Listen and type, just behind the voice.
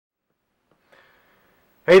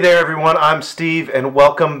Hey there everyone, I'm Steve and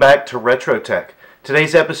welcome back to Retro Tech.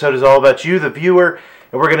 Today's episode is all about you, the viewer,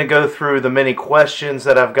 and we're going to go through the many questions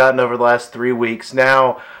that I've gotten over the last 3 weeks.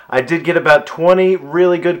 Now, I did get about 20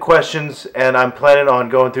 really good questions and I'm planning on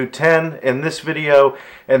going through 10 in this video,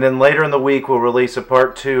 and then later in the week we'll release a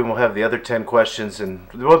part 2 and we'll have the other 10 questions, and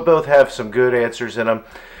we'll both have some good answers in them.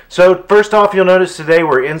 So first off, you'll notice today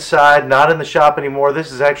we're inside, not in the shop anymore. This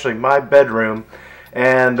is actually my bedroom.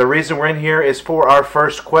 And the reason we're in here is for our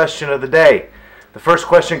first question of the day. The first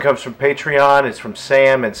question comes from Patreon. It's from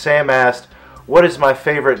Sam, and Sam asked, what is my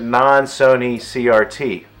favorite non-Sony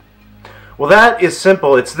CRT? Well, that is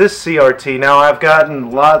simple. It's this CRT. Now, I've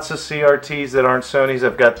gotten lots of CRTs that aren't Sony's.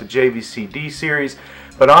 I've got the JVC-D series,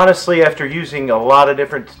 but honestly, after using a lot of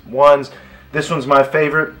different ones, this one's my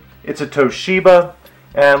favorite. It's a Toshiba,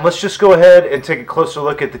 and let's just go ahead and take a closer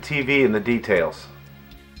look at the TV and the details.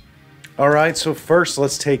 Alright, so first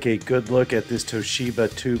let's take a good look at this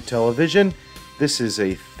Toshiba tube television. This is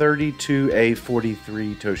a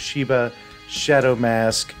 32A43 Toshiba Shadow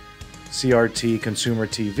Mask CRT consumer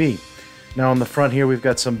TV. Now on the front here we've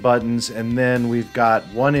got some buttons, and then we've got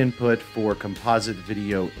one input for composite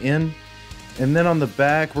video in. And then on the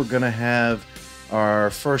back we're going to have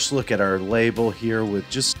our first look at our label here with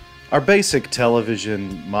just our basic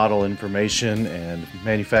television model information and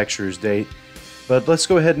manufacturer's date. But let's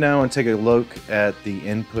go ahead now and take a look at the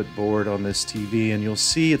input board on this TV, and you'll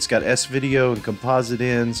see it's got S-video and composite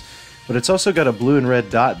ends, but it's also got a blue and red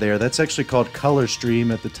dot there. That's actually called color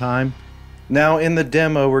stream at the time. Now in the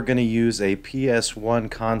demo we're going to use a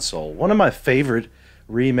PS1 console. One of my favorite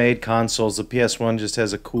remade consoles. The PS1 just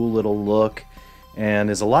has a cool little look and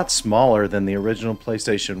is a lot smaller than the original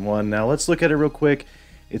PlayStation 1. Now let's look at it real quick.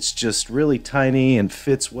 It's just really tiny and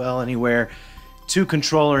fits well anywhere. 2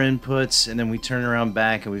 controller inputs, and then we turn around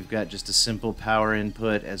back and we've got just a simple power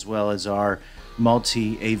input as well as our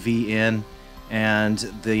multi-AV in, and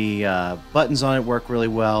the buttons on it work really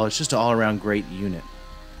well. It's just an all-around great unit.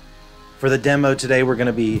 For the demo today we're going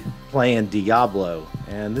to be playing Diablo,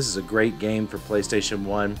 and this is a great game for PlayStation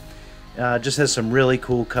 1. Just has some really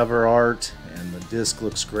cool cover art and the disc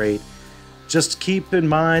looks great. Just keep in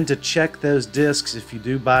mind to check those discs if you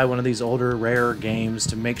do buy one of these older, rarer games,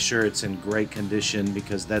 to make sure it's in great condition,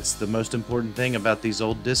 because that's the most important thing about these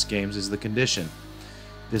old disc games is the condition.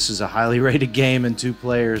 This is a highly rated game and 2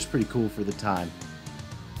 players, pretty cool for the time.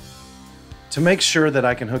 To make sure that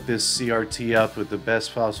I can hook this CRT up with the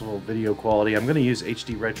best possible video quality, I'm going to use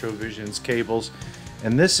HD Retrovision's cables,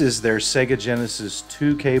 and this is their Sega Genesis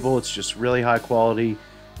 2 cable. It's just really high quality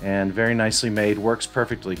and very nicely made, works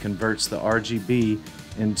perfectly, converts the RGB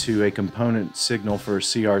into a component signal for a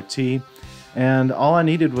CRT. And all I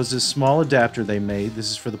needed was this small adapter they made. This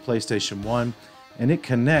is for the PlayStation 1, and it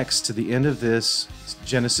connects to the end of this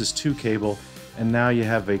Genesis 2 cable, and now you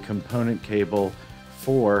have a component cable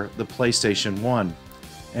for the PlayStation 1.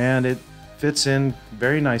 And it fits in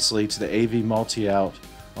very nicely to the AV multi-out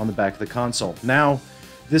on the back of the console. Now,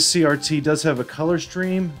 this CRT does have a color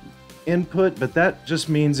stream input, but that just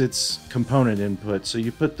means it's component input. So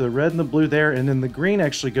you put the red and the blue there, and then the green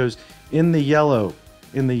actually goes in the yellow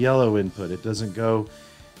input. It doesn't go,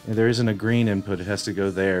 there isn't a green input, it has to go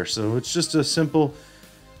there. So it's just a simple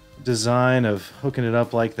design of hooking it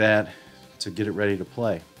up like that to get it ready to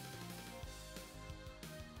play.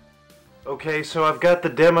 Okay, so I've got the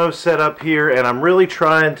demo set up here, and I'm really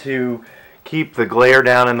trying to keep the glare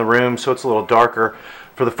down in the room so it's a little darker.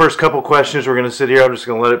 For the first couple questions, we're going to sit here. I'm just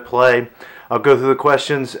going to let it play. I'll go through the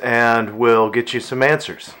questions and we'll get you some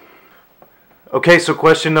answers. Okay, so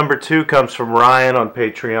question number 2 comes from Ryan on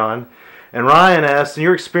Patreon. And Ryan asks, in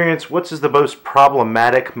your experience, what's the most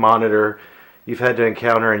problematic monitor you've had to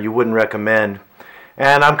encounter and you wouldn't recommend?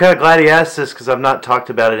 And I'm kind of glad he asked this because I've not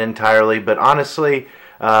talked about it entirely, but honestly,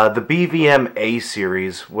 the BVM A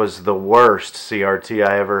series was the worst CRT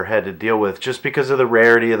I ever had to deal with, just because of the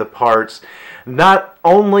rarity of the parts. Not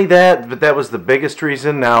only that, but that was the biggest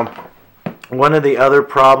reason. Now, one of the other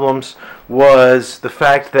problems was the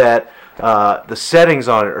fact that the settings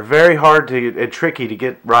on it are very hard and tricky to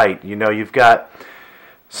get right. You know, you've got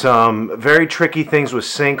some very tricky things with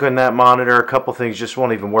sync on that monitor. A couple things just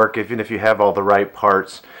won't even work even if you have all the right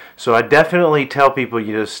parts. So I definitely tell people,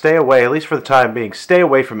 you know, stay away, at least for the time being, stay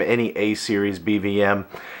away from any A-series BVM.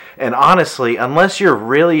 And honestly, unless you're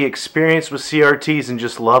really experienced with CRTs and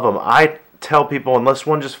just love them, I tell people, unless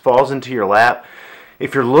one just falls into your lap,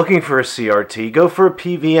 if you're looking for a CRT, go for a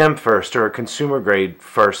PVM first or a consumer grade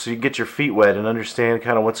first so you get your feet wet and understand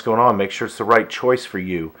kind of what's going on. Make sure it's the right choice for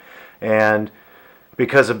you. And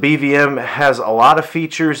because a BVM has a lot of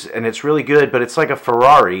features and it's really good, but it's like a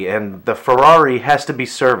Ferrari, and the Ferrari has to be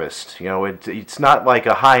serviced. You know, it's not like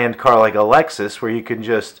a high-end car like a Lexus where you can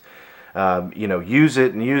just you know, use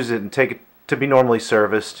it and take it to be normally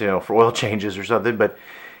serviced, you know, for oil changes or something. But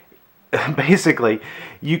basically,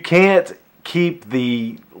 you can't keep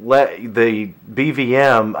the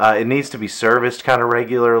BVM. It needs to be serviced kind of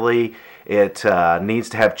regularly. It needs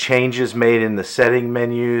to have changes made in the setting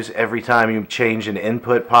menus every time you change an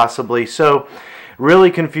input, possibly. So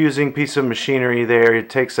really confusing piece of machinery there. It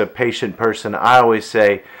takes a patient person. I always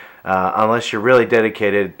say, unless you're really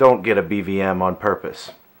dedicated, don't get a BVM on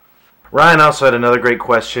purpose. Ryan also had another great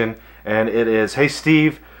question, and it is, hey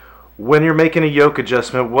Steve, when you're making a yoke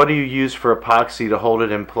adjustment, what do you use for epoxy to hold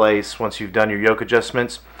it in place once you've done your yoke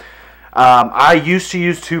adjustments? I used to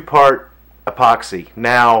use 2-part epoxy.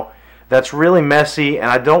 Now, that's really messy,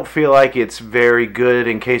 and I don't feel like it's very good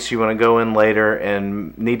in case you want to go in later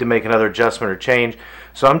and need to make another adjustment or change.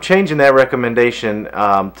 So I'm changing that recommendation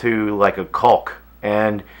to like a caulk,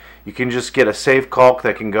 and you can just get a safe caulk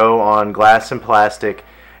that can go on glass and plastic,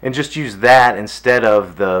 and just use that instead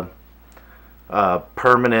of the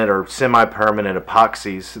permanent or semi-permanent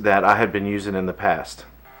epoxies that I had been using in the past.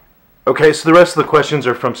 Okay, so the rest of the questions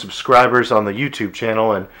are from subscribers on the YouTube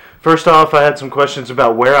channel. And first off, I had some questions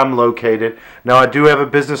about where I'm located. Now, I do have a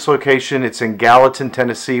business location. It's in Gallatin,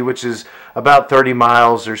 Tennessee, which is about 30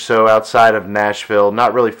 miles or so outside of Nashville.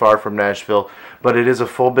 Not really far from Nashville, but it is a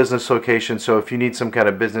full business location. So if you need some kind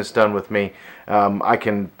of business done with me, I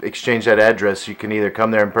can exchange that address. You can either come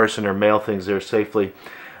there in person or mail things there safely.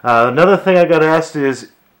 Another thing I got asked is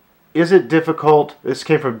it difficult? This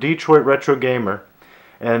came from Detroit Retro Gamer.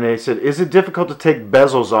 And they said, is it difficult to take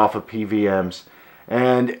bezels off of PVMs?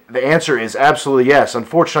 And the answer is absolutely yes.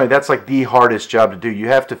 Unfortunately, that's like the hardest job to do. You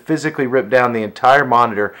have to physically rip down the entire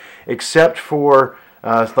monitor, except for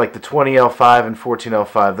like the 20L5 and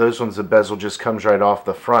 14L5. Those ones, the bezel just comes right off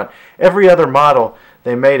the front. Every other model,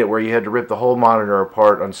 they made it where you had to rip the whole monitor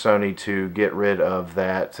apart on Sony to get rid of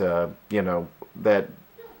that, you know, that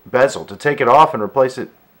bezel. To take it off and replace it,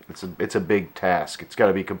 it's a big task. It's got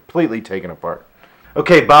to be completely taken apart.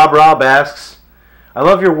 Okay, Bob Robb asks, I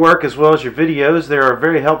love your work as well as your videos. They are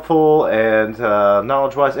very helpful and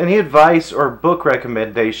knowledge-wise. Any advice or book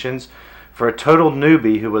recommendations for a total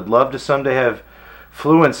newbie who would love to someday have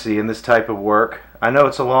fluency in this type of work? I know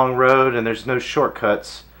it's a long road and there's no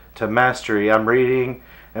shortcuts to mastery. I'm reading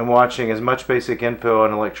and watching as much basic info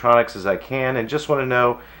on electronics as I can and just want to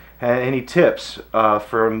know any tips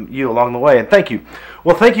from you along the way. And thank you.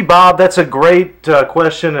 Well, thank you, Bob. That's a great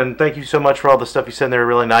question, and thank you so much for all the stuff you said there.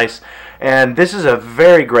 Really nice. And this is a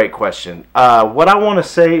very great question. What I want to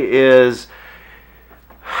say is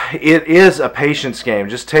it is a patience game.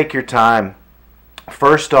 Just take your time.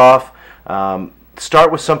 First off,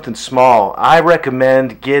 start with something small. I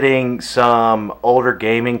recommend getting some older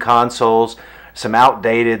gaming consoles, some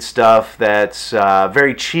outdated stuff that's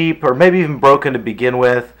very cheap or maybe even broken to begin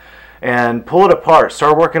with, and pull it apart.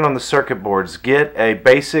 Start working on the circuit boards. Get a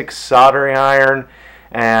basic soldering iron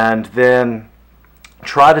and then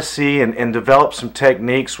try to see and develop some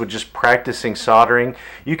techniques with just practicing soldering.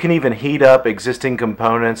 You can even heat up existing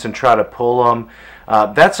components and try to pull them.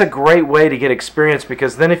 That's a great way to get experience,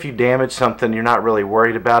 because then if you damage something, you're not really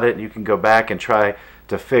worried about it. You can go back and try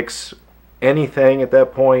to fix anything at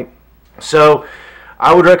that point. So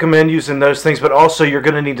I would recommend using those things, but also you're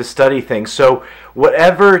going to need to study things. So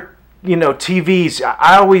whatever, you know, TVs,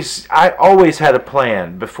 I always had a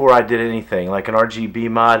plan before I did anything, like an RGB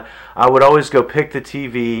mod. I would always go pick the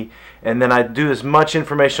TV, and then I'd do as much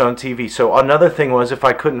information on TV. So another thing was, if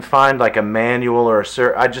I couldn't find like a manual or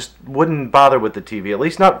I just wouldn't bother with the TV, at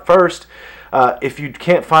least not first. If you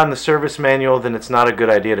can't find the service manual, then it's not a good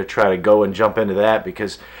idea to try to go and jump into that,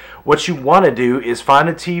 because what you want to do is find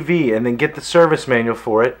a TV and then get the service manual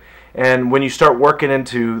for it. And when you start working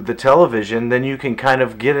into the television, then you can kind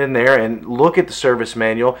of get in there and look at the service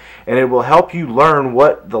manual, and it will help you learn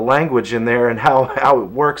what the language in there and how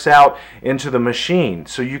it works out into the machine,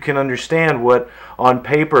 so you can understand what on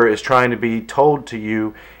paper is trying to be told to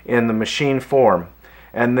you in the machine form.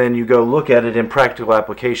 And then you go look at it in practical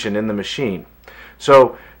application in the machine.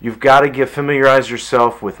 So you've got to familiarize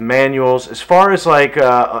yourself with manuals. As far as like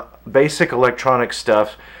basic electronic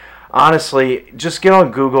stuff, honestly, just get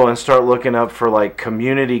on Google and start looking up for like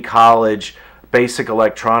community college basic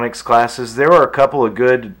electronics classes. There are a couple of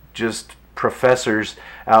good just professors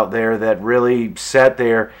out there that really sat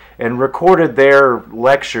there and recorded their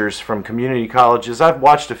lectures from community colleges. I've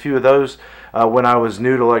watched a few of those when I was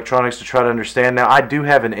new to electronics to try to understand. Now, I do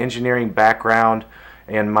have an engineering background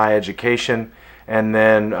in my education, And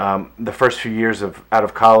then the first few years out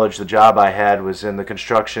of college, the job I had was in the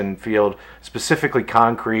construction field, specifically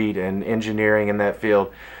concrete and engineering in that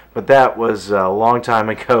field. But that was a long time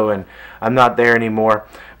ago, and I'm not there anymore.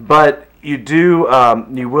 But you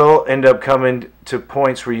will end up coming to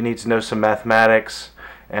points where you need to know some mathematics,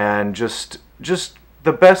 and just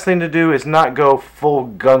the best thing to do is not go full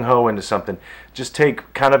gung-ho into something. Just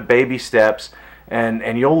take kind of baby steps,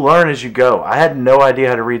 and you'll learn as you go. I had no idea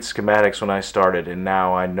how to read schematics when I started, and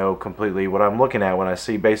now I know completely what I'm looking at when I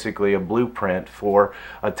see basically a blueprint for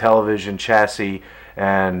a television chassis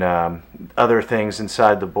and other things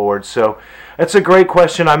inside the board. So that's a great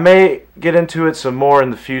question. I may get into it some more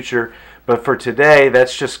in the future, but for today,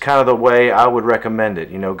 that's just kind of the way I would recommend it.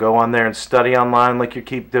 You know, go on there and study online like you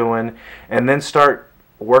keep doing, and then start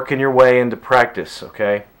working your way into practice,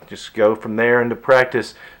 okay? Just go from there into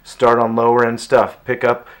practice. Start on lower end stuff. Pick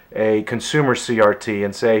up a consumer CRT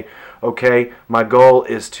and say, okay, my goal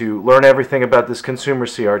is to learn everything about this consumer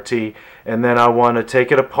CRT, and then I want to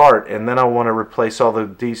take it apart, and then I want to replace all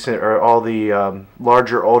the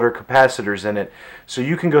larger, older capacitors in it. So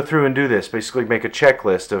you can go through and do this. Basically, make a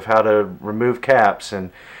checklist of how to remove caps,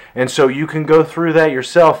 and so you can go through that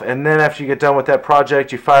yourself. And then after you get done with that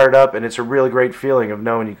project, you fire it up, and it's a really great feeling of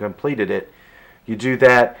knowing you completed it. You do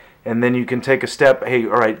that, and then you can take a step. Hey,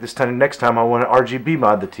 all right, next time I want to RGB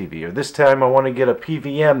mod the TV, or this time I want to get a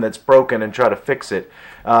PVM that's broken and try to fix it.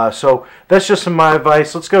 So that's just some of my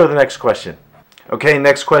advice. Let's go to the next question. Okay,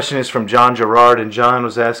 next question is from John Gerard, and John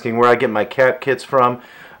was asking where I get my cap kits from.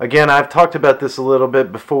 Again, I've talked about this a little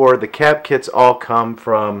bit before. The cap kits all come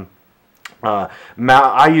from,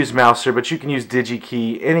 I use Mouser, but you can use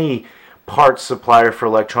DigiKey, any parts supplier for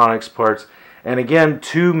electronics parts. And again,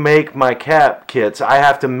 to make my cap kits, I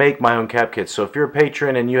have to make my own cap kits. So if you're a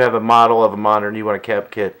patron and you have a model of a monitor and you want a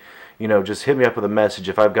cap kit, you know, just hit me up with a message.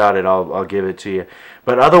 If I've got it, I'll give it to you.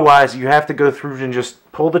 But otherwise, you have to go through and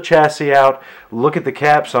just pull the chassis out, look at the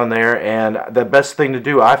caps on there, and the best thing to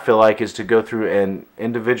do, I feel like, is to go through and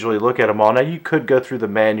individually look at them all. Now, you could go through the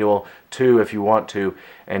manual too if you want to,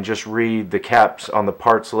 and just read the caps on the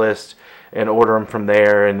parts list and order them from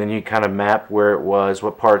there, and then you kind of map where it was,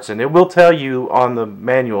 what parts, and it will tell you on the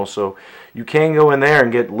manual, so you can go in there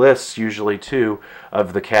and get lists usually too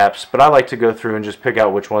of the caps. But I like to go through and just pick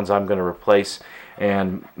out which ones I'm going to replace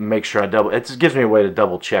and make sure it gives me a way to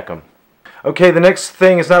double check them. Okay, the next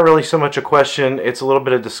thing is not really so much a question, it's a little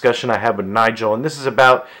bit of discussion I had with Nigel, and this is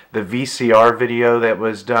about the VCR video that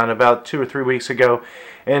was done about 2 or 3 weeks ago,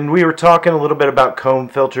 and we were talking a little bit about comb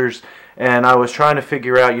filters. And I was trying to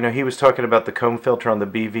figure out, you know, he was talking about the comb filter on the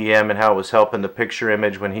BVM and how it was helping the picture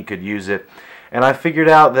image when he could use it. And I figured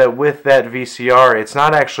out that with that VCR, it's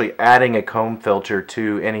not actually adding a comb filter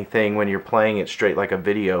to anything when you're playing it straight like a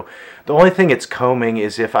video. The only thing it's combing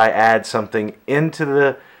is if I add something into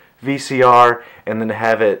the VCR and then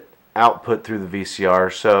have it output through the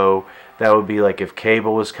VCR. So that would be like if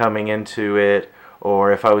cable was coming into it,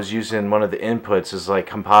 or if I was using one of the inputs as like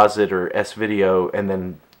composite or S-video and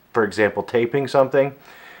then, for example, taping something,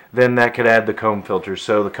 then that could add the comb filter.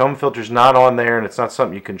 So the comb filter is not on there, and it's not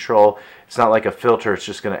something you control. It's not like a filter. It's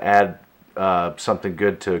just going to add something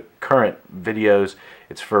good to current videos.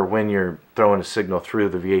 It's for when you're throwing a signal through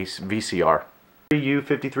the VCR.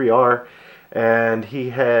 U53R, and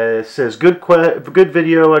he says, good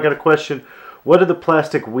video. I got a question. What do the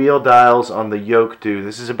plastic wheel dials on the yoke do?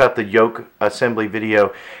 This is about the yoke assembly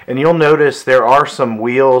video, and you'll notice there are some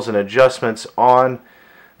wheels and adjustments on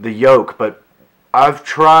the yoke, but I've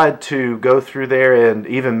tried to go through there and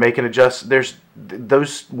even make an adjustment.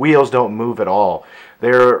 Those wheels don't move at all.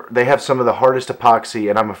 They have some of the hardest epoxy,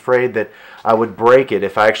 and I'm afraid that I would break it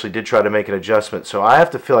if I actually did try to make an adjustment. So I have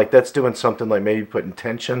to feel like that's doing something like maybe putting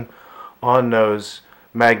tension on those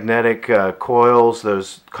magnetic coils,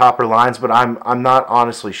 those copper lines, but I'm not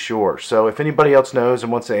honestly sure. So if anybody else knows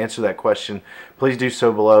and wants to answer that question, please do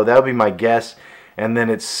so below. That would be my guess. And then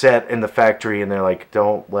it's set in the factory, and they're like,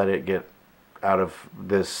 don't let it get out of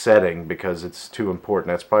this setting because it's too important.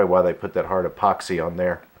 That's probably why they put that hard epoxy on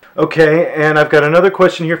there. Okay, and I've got another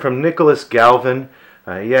question here from Nicholas Galvin.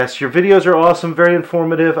 Yes, your videos are awesome, very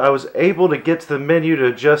informative. I was able to get to the menu to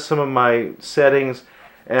adjust some of my settings,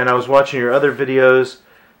 and I was watching your other videos.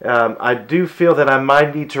 I do feel that I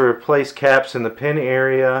might need to replace caps in the pin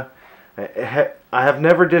area. I have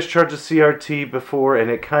never discharged a CRT before,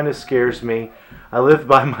 and it kind of scares me. I live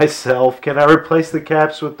by myself. Can I replace the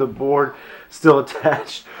caps with the board still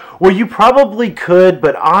attached? Well, you probably could,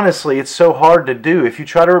 but honestly, it's so hard to do. If you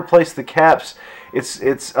try to replace the caps,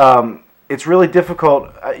 it's really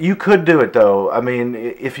difficult. You could do it though. I mean,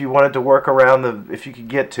 if you wanted to work around if you could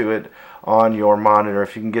get to it on your monitor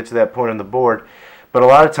if you can get to that point on the board. But a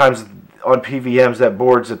lot of times on PVMs, that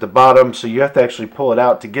board's at the bottom, so you have to actually pull it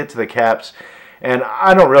out to get to the caps. And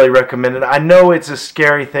I don't really recommend it. I know it's a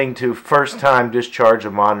scary thing to first time discharge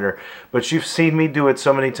a monitor, but you've seen me do it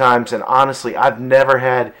so many times, and honestly, I've never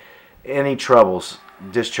had any troubles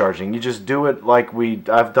discharging. You just do it like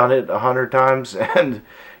I've done it 100 times, and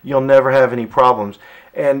you'll never have any problems.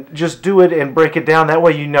 And just do it and break it down. That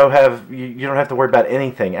way you don't have to worry about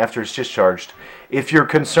anything after it's discharged. If you're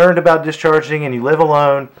concerned about discharging and you live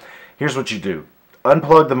alone, here's what you do.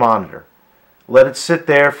 Unplug the monitor. Let it sit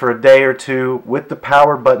there for a day or two with the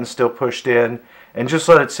power button still pushed in, and just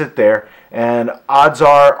let it sit there. And odds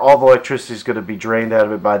are all the electricity is going to be drained out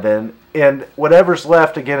of it by then. And whatever's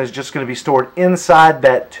left, again, is just going to be stored inside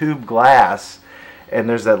that tube glass. And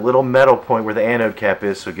there's that little metal point where the anode cap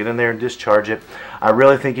is, so get in there and discharge it. I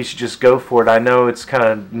really think you should just go for it. I know it's kind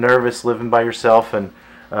of nervous living by yourself, and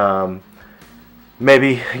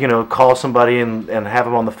maybe, call somebody and have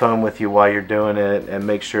them on the phone with you while you're doing it, and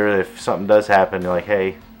make sure if something does happen, you're like,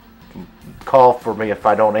 hey, call for me if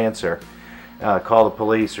I don't answer. Call the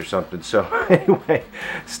police or something. So anyway,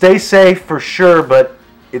 stay safe for sure, but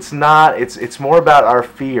it's more about our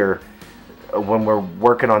fear when we're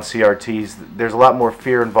working on CRTs. There's a lot more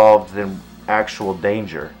fear involved than actual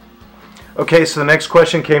danger. Okay, so the next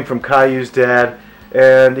question came from Caillou's dad.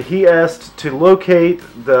 And he asked to locate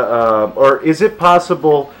or is it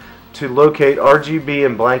possible to locate RGB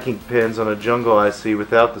and blanking pins on a Jungle IC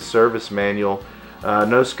without the service manual?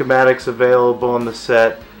 No schematics available on the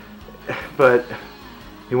set, but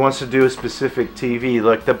he wants to do a specific TV.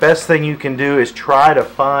 Look, the best thing you can do is try to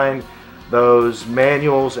find those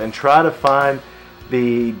manuals and try to find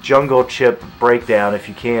the Jungle chip breakdown. If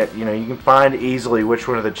you can't, you can find easily which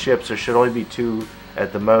one of the chips. There should only be 2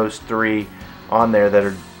 at the most, 3 on there that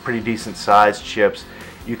are pretty decent sized chips.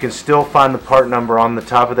 You can still find the part number on the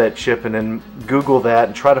top of that chip, and then Google that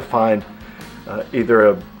and try to find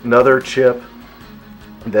either another chip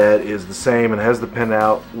that is the same and has the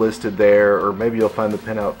pinout listed there, or maybe you'll find the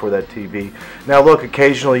pinout for that TV. Now look,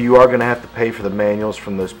 occasionally you are going to have to pay for the manuals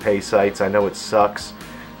from those pay sites. I know it sucks,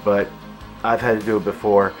 but I've had to do it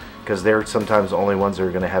before because they're sometimes the only ones that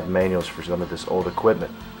are going to have manuals for some of this old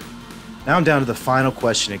equipment. Now I'm down to the final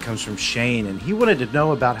question. It comes from Shane, and he wanted to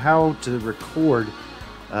know about how to record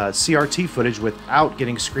CRT footage without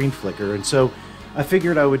getting screen flicker. And so I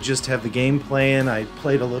figured I would just have the game playing. I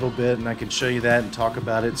played a little bit, and I can show you that and talk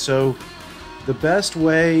about it. So the best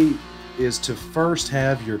way is to first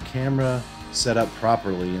have your camera set up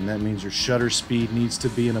properly, and that means your shutter speed needs to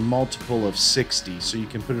be in a multiple of 60. So you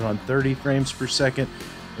can put it on 30 frames per second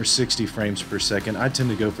or 60 frames per second. I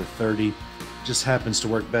tend to go for 30. Just happens to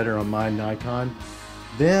work better on my Nikon.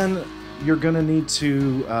 Then you're going to need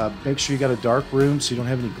to make sure you got a dark room so you don't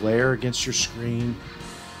have any glare against your screen.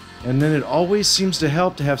 And then it always seems to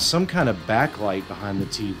help to have some kind of backlight behind the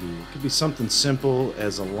TV. It could be something simple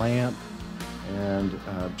as a lamp, and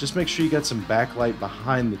just make sure you got some backlight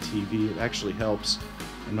behind the TV. It actually helps.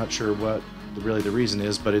 I'm not sure what really the reason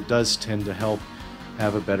is, but it does tend to help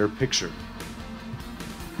have a better picture.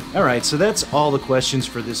 Alright, so that's all the questions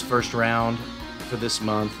for this first round for this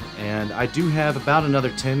month, and I do have about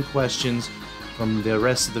another 10 questions from the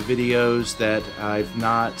rest of the videos that I've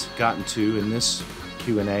not gotten to in this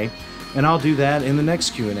Q&A, and I'll do that in the next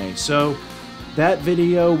Q&A. So that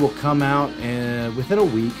video will come out within a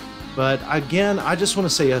week, but again, I just want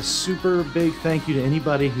to say a super big thank you to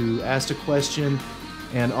anybody who asked a question,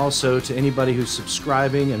 and also to anybody who's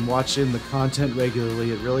subscribing and watching the content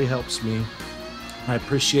regularly. It really helps me. I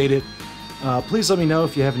appreciate it. Please let me know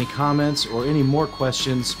if you have any comments or any more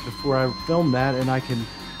questions before I film that, and I can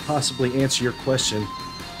possibly answer your question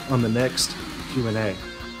on the next Q&A.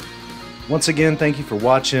 Once again, thank you for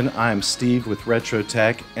watching. I'm Steve with Retro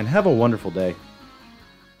Tech, and have a wonderful day.